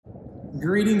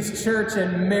Greetings, church,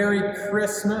 and Merry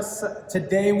Christmas.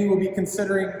 Today we will be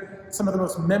considering some of the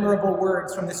most memorable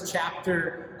words from this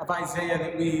chapter of Isaiah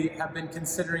that we have been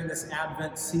considering this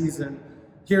Advent season.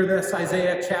 Hear this,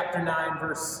 Isaiah chapter 9,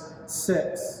 verse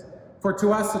 6. For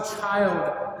to us a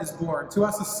child is born, to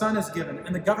us a son is given,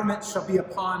 and the government shall be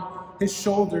upon his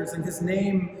shoulders, and his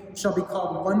name shall be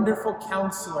called Wonderful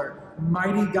Counselor,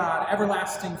 Mighty God,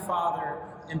 Everlasting Father,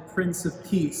 and Prince of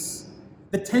Peace.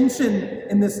 The tension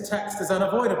in this text is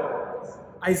unavoidable.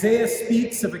 Isaiah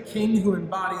speaks of a king who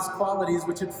embodies qualities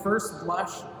which at first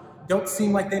blush don't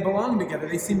seem like they belong together.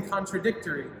 They seem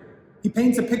contradictory. He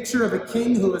paints a picture of a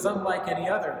king who is unlike any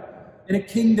other, in a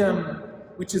kingdom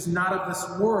which is not of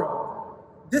this world.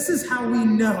 This is how we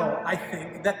know, I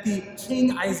think, that the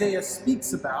king Isaiah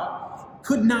speaks about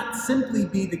could not simply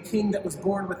be the king that was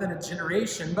born within a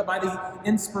generation, but by the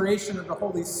inspiration of the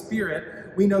Holy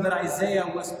Spirit, we know that Isaiah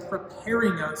was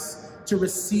preparing us to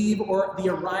receive the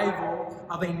arrival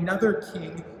of another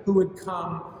king who would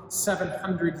come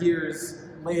 700 years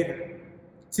later.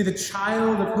 See, the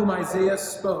child of whom Isaiah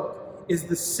spoke is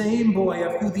the same boy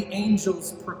of who the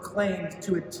angels proclaimed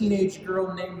to a teenage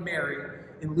girl named Mary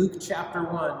in Luke chapter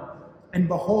 1. And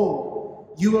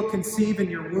behold, you will conceive in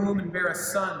your womb and bear a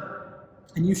son,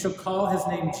 and you shall call his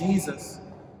name Jesus.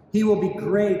 He will be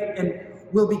great and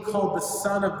will be called the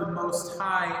Son of the Most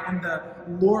High, and the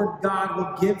Lord God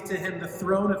will give to him the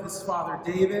throne of his father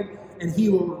David, and he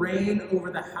will reign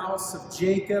over the house of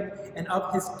Jacob, and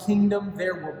of his kingdom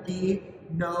there will be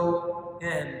no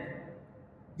end.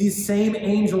 These same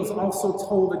angels also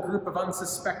told a group of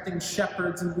unsuspecting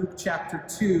shepherds in Luke chapter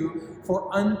 2,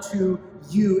 for unto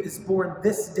you is born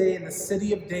this day in the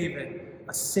city of David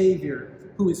a Savior,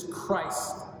 who is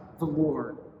Christ the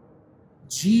Lord.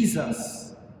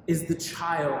 Jesus is the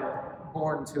child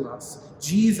born to us.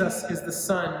 Jesus is the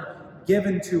Son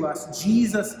given to us.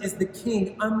 Jesus is the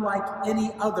King unlike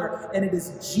any other, and it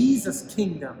is Jesus'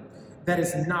 kingdom that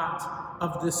is not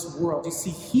of this world. You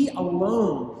see, he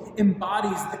alone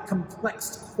embodies the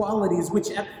complex qualities which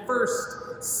at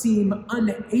first seem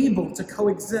unable to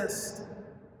coexist.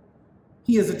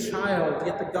 He is a child,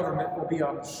 yet the government will be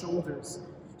on his shoulders.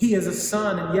 He is a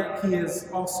son, and yet he is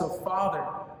also father.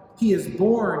 He is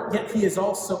born, yet he is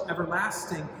also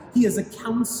everlasting. He is a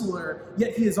counselor,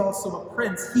 yet he is also a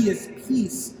prince. He is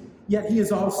peace, yet he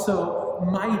is also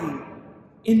mighty.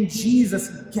 In Jesus,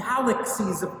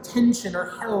 galaxies of tension are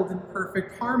held in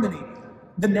perfect harmony.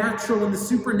 The natural and the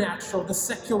supernatural, the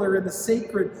secular and the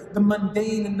sacred, the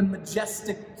mundane and the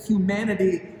majestic,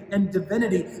 humanity and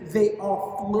divinity, they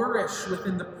all flourish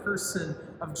within the person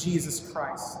of Jesus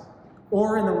Christ.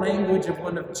 Or in the language of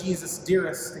one of Jesus'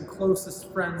 dearest and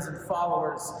closest friends and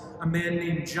followers, a man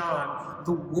named John,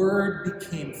 the Word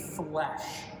became flesh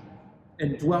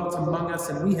and dwelt among us,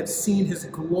 and we have seen his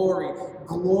glory,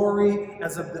 glory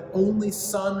as of the only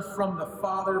Son from the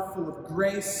Father, full of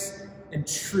grace and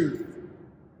truth.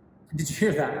 Did you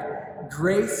hear that?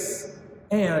 Grace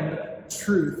and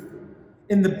truth.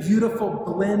 In the beautiful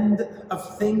blend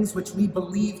of things which we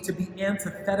believe to be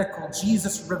antithetical,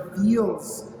 Jesus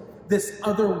reveals this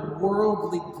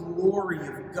otherworldly glory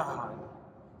of God.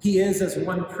 He is, as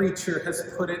one preacher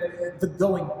has put it, the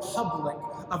going public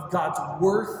of God's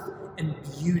worth and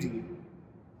beauty.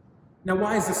 Now,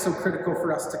 why is this so critical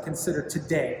for us to consider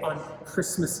today on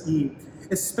Christmas Eve,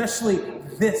 especially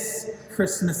this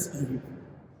Christmas Eve?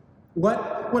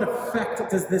 What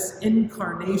effect does this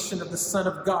incarnation of the Son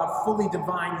of God, fully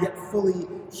divine yet fully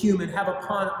human, have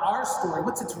upon our story?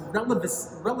 What's its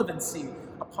relevancy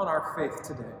upon our faith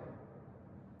today?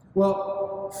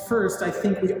 Well, first, I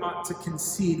think we ought to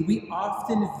concede we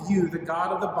often view the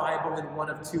God of the Bible in one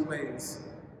of two ways.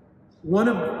 One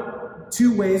of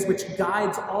two ways which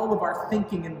guides all of our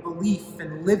thinking and belief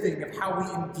and living of how we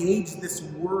engage this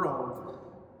world.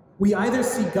 We either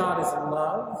see God as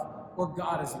love or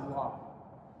God as law.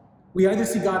 We either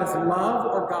see God as love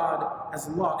or God as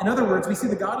law. In other words, we see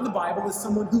the God of the Bible as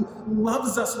someone who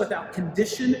loves us without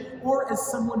condition, or as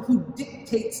someone who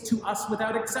dictates to us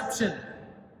without exception.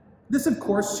 This, of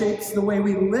course, shapes the way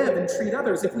we live and treat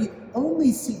others. If we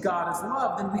only see God as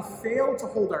love, then we fail to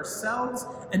hold ourselves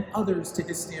and others to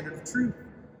his standard of truth.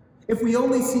 If we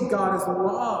only see God as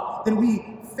law, then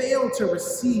we fail to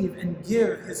receive and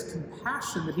give his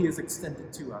compassion that he has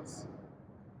extended to us.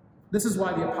 This is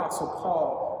why the Apostle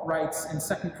Paul writes in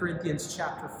 2 Corinthians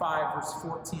chapter 5, verse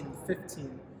 14 and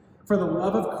 15, "For the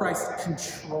love of Christ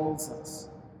controls us,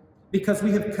 because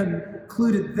we have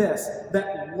concluded this,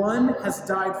 that one has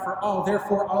died for all,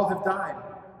 therefore all have died.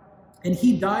 And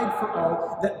he died for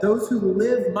all, that those who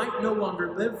live might no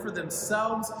longer live for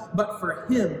themselves, but for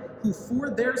him who for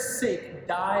their sake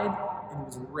died and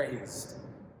was raised.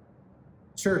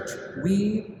 Church,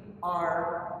 we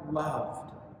are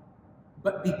loved.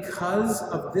 But because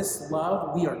of this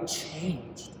love, we are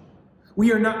changed.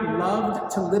 We are not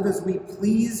loved to live as we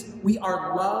please. We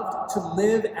are loved to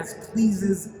live as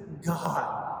pleases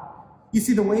God. You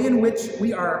see, the way in which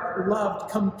we are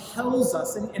loved compels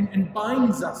us and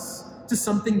binds us to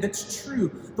something that's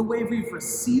true. The way we've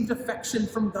received affection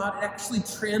from God, it actually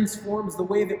transforms the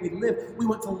way that we live. We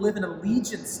want to live in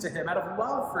allegiance to Him out of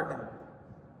love for Him.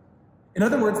 In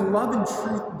other words, love and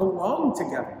truth belong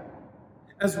together.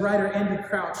 As writer Andy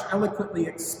Crouch eloquently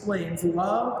explains,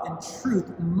 love and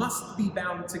truth must be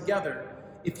bound together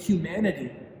if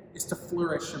humanity is to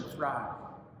flourish and thrive.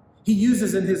 He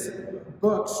uses in his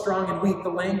book, Strong and Weak, the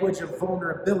language of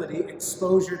vulnerability,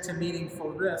 exposure to meaningful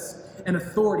risk, and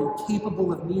authority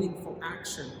capable of meaningful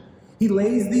action. He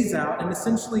lays these out and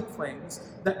essentially claims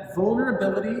that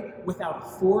vulnerability without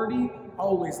authority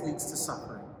always leads to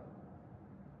suffering.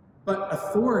 But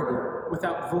authority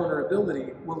without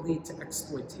vulnerability will lead to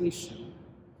exploitation.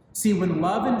 See, when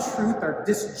love and truth are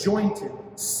disjointed,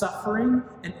 suffering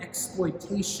and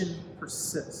exploitation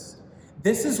persist.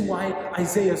 This is why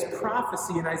Isaiah's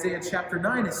prophecy in Isaiah chapter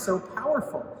 9 is so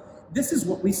powerful. This is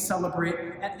what we celebrate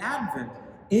at Advent.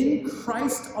 In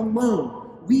Christ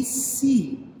alone, we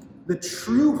see the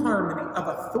true harmony of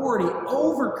authority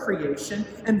over creation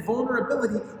and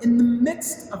vulnerability in the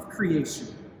midst of creation.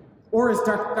 Or as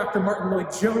Dr. Martin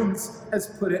Lloyd-Jones has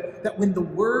put it, that when the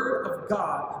Word of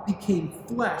God became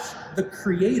flesh, the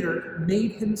Creator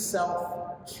made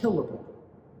Himself killable.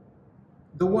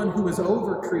 The one who was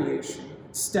over creation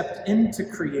stepped into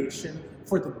creation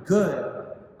for the good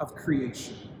of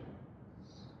creation.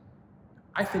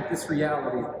 I think this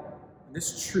reality,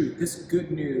 this truth, this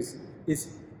good news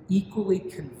is equally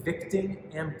convicting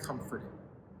and comforting,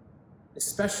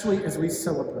 especially as we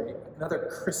celebrate another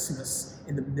Christmas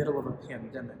in the middle of a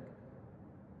pandemic,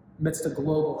 amidst a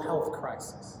global health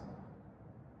crisis.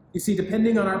 You see,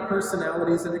 depending on our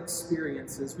personalities and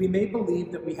experiences, we may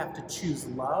believe that we have to choose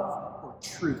love or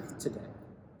truth today,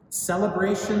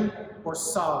 celebration or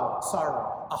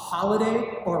sorrow, a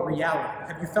holiday or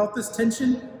reality. Have you felt this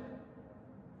tension?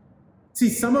 See,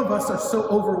 some of us are so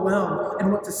overwhelmed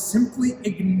and want to simply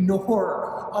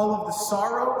ignore all of the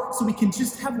sorrow so we can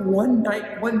just have one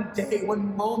night, one day,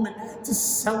 one moment to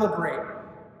celebrate.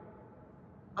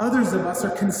 Others of us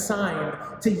are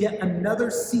consigned to yet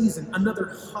another season,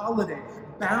 another holiday,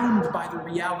 bound by the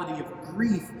reality of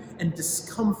grief and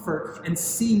discomfort and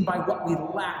seen by what we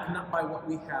lack, not by what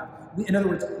we have. In other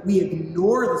words, we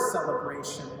ignore the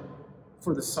celebration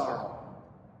for the sorrow.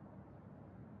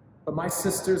 But my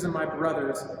sisters and my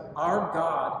brothers, our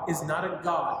God is not a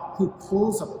God who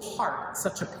pulls apart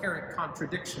such apparent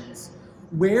contradictions.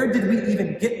 Where did we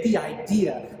even get the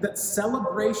idea that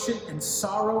celebration and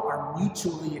sorrow are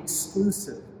mutually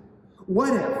exclusive?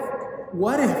 What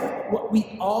if what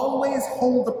we always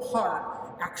hold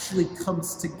apart actually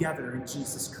comes together in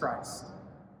Jesus Christ?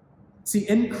 See,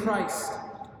 in Christ,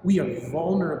 we are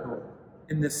vulnerable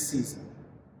in this season.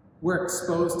 We're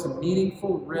exposed to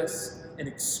meaningful risk and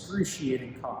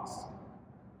excruciating cost.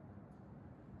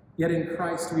 Yet in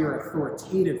Christ, we are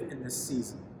authoritative in this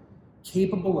season,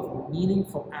 capable of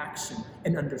meaningful action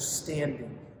and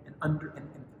understanding and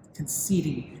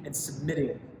conceding and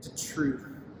submitting to truth.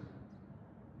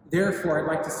 Therefore, I'd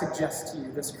like to suggest to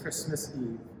you this Christmas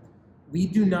Eve, we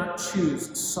do not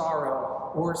choose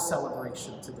sorrow or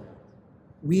celebration today.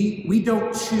 We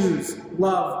don't choose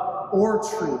love or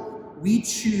truth. We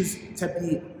choose to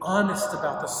be honest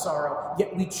about the sorrow,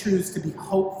 yet we choose to be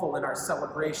hopeful in our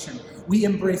celebration. We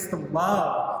embrace the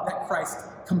love that Christ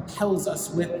compels us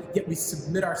with, yet we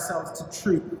submit ourselves to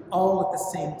truth all at the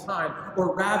same time.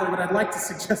 Or rather, what I'd like to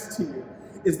suggest to you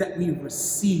is that we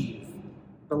receive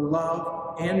the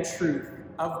love and truth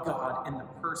of God in the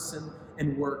person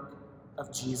and work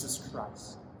of Jesus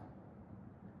Christ.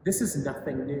 This is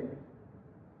nothing new.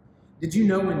 Did you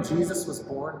know when Jesus was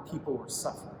born, people were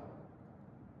suffering?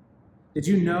 Did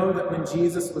you know that when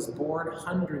Jesus was born,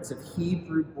 hundreds of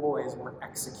Hebrew boys were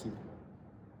executed?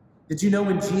 Did you know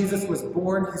when Jesus was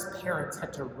born, his parents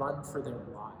had to run for their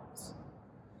lives?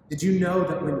 Did you know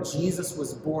that when Jesus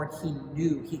was born, he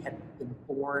knew he had been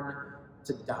born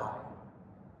to die?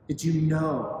 Did you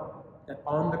know that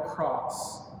on the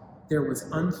cross, there was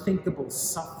unthinkable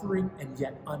suffering and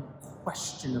yet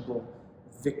unquestionable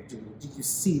victory? Do you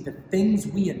see the things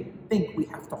we think we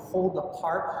have to hold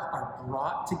apart are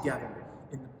brought together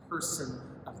in the person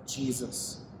of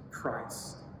Jesus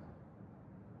Christ?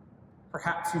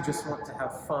 Perhaps you just want to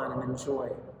have fun and enjoy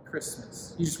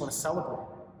Christmas. You just want to celebrate.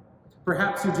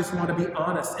 Perhaps you just want to be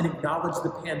honest and acknowledge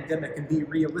the pandemic and be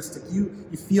realistic. You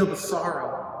feel the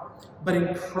sorrow. But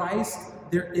in Christ,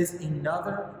 there is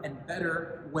another and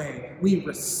better way. We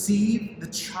receive the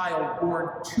child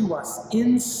born to us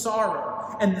in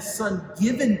sorrow and the Son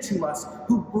given to us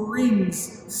who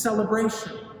brings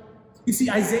celebration. You see,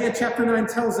 Isaiah chapter 9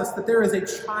 tells us that there is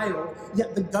a child,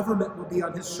 yet the government will be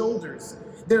on his shoulders.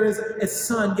 There is a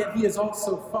son, yet he is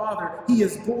also father. He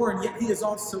is born, yet he is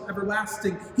also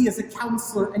everlasting. He is a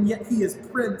counselor, and yet he is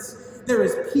prince. There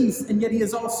is peace, and yet he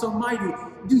is also mighty.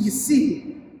 Do you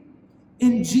see?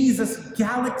 In Jesus,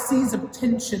 galaxies of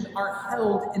tension are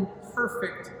held in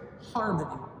perfect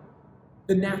harmony.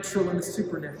 The natural and the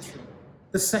supernatural.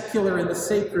 The secular and the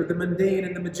sacred, the mundane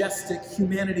and the majestic,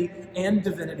 humanity and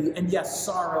divinity, and yes,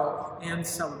 sorrow and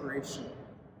celebration.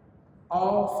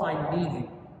 All find meaning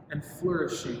and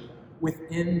flourishing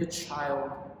within the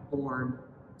child born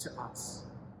to us.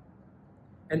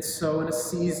 And so in a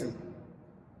season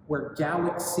where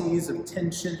galaxies of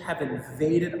tension have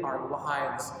invaded our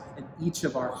lives and each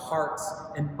of our hearts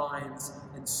and minds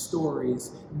and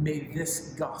stories, may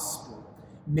this gospel,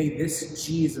 may this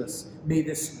Jesus, may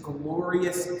this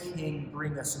glorious King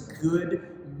bring us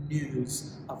good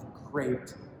news of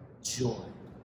great joy.